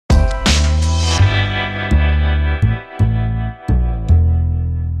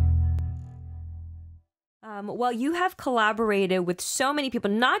Well, you have collaborated with so many people,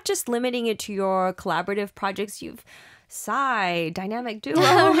 not just limiting it to your collaborative projects. You've Psy, dynamic duo,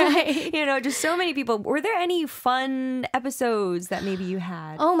 Right. you know, just so many people. Were there any fun episodes that maybe you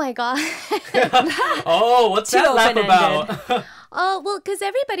had? Oh my God. Oh, what's that laugh about? Oh, well, because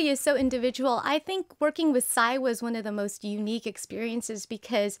everybody is so individual. I think working with Psy was one of the most unique experiences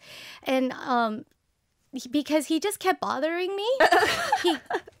because he just kept bothering me.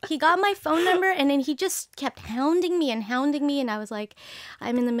 He got my phone number and then he just kept hounding me. And I was like,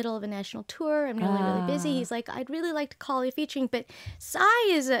 I'm in the middle of a national tour. I'm really busy. He's like, I'd really like to call you featuring. But Psy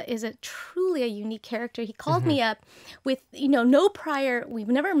is a truly a unique character. He called me up with, no prior, we've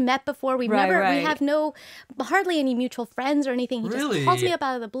never met before. We have hardly any mutual friends or anything. He just calls me up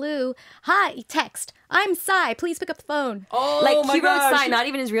out of the blue. Hi, text. I'm Psy. Please pick up the phone. Oh, like my he wrote gosh. Psy, not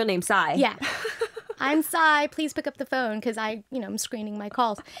even his real name, Psy. Yeah. I'm Psy, please pick up the phone because I'm screening my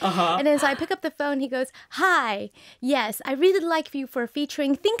calls. And as I pick up the phone, he goes, hi, yes, I really like you for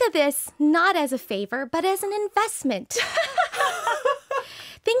featuring. Think of this not as a favor, but as an investment.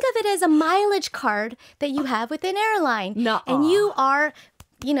 Think of it as a mileage card that you have with an airline. Nuh-uh. And you are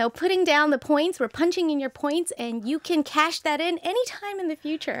putting down the points. We're punching in your points and you can cash that in anytime in the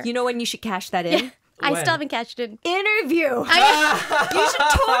future. You know when you should cash that in? Yeah. I still haven't cashed it in. Interview. You should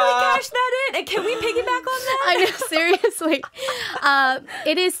totally cash that in. And can we piggyback on that? I know, seriously.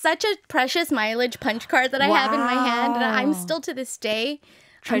 It is such a precious mileage punch card that I have in my hand. And I'm still to this day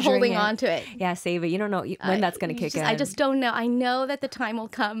I'm holding on to it. Yeah, save it. You don't know when that's going to kick in. I just don't know. I know that the time will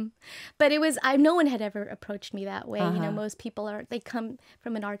come. But no one had ever approached me that way. Most people they come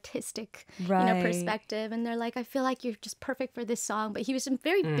from an artistic perspective. And they're like, I feel like you're just perfect for this song. But he was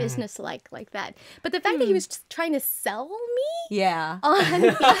very businesslike like that. But the fact that he was just trying to sell me on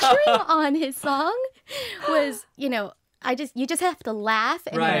featuring on his song was, you just have to laugh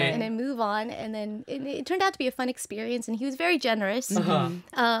and then move on. And then it turned out to be a fun experience. And he was very generous.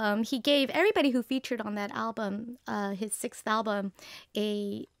 He gave everybody who featured on that album, his 6th album,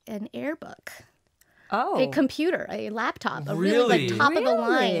 an airbook. Oh. A computer, a laptop, a really top of the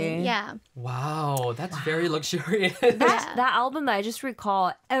line. Yeah. Wow, that's very luxurious. That album that I just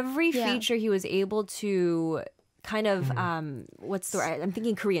recall, every feature he was able to kind of what's the word? I'm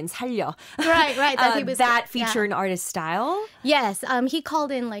thinking Korean 살려. Right. That feature an artist style. Yes, he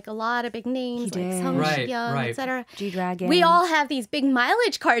called in like a lot of big names like Sung Shi-young, etc. G-Dragon. We all have these big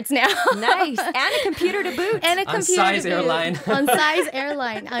mileage cards now. Nice, and a computer to boot. And a computer on Psy's airline. On Psy's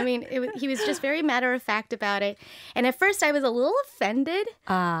airline. I mean, he was just very matter of fact about it. And at first, I was a little offended,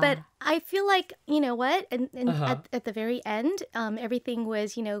 but I feel like what, and at the very end, everything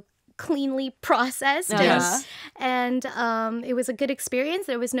was cleanly processed. And it was a good experience.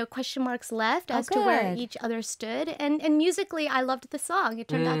 There was no question marks left as to where each other stood. And musically, I loved the song. It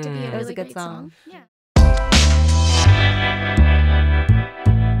turned out to be a really great song. Yeah.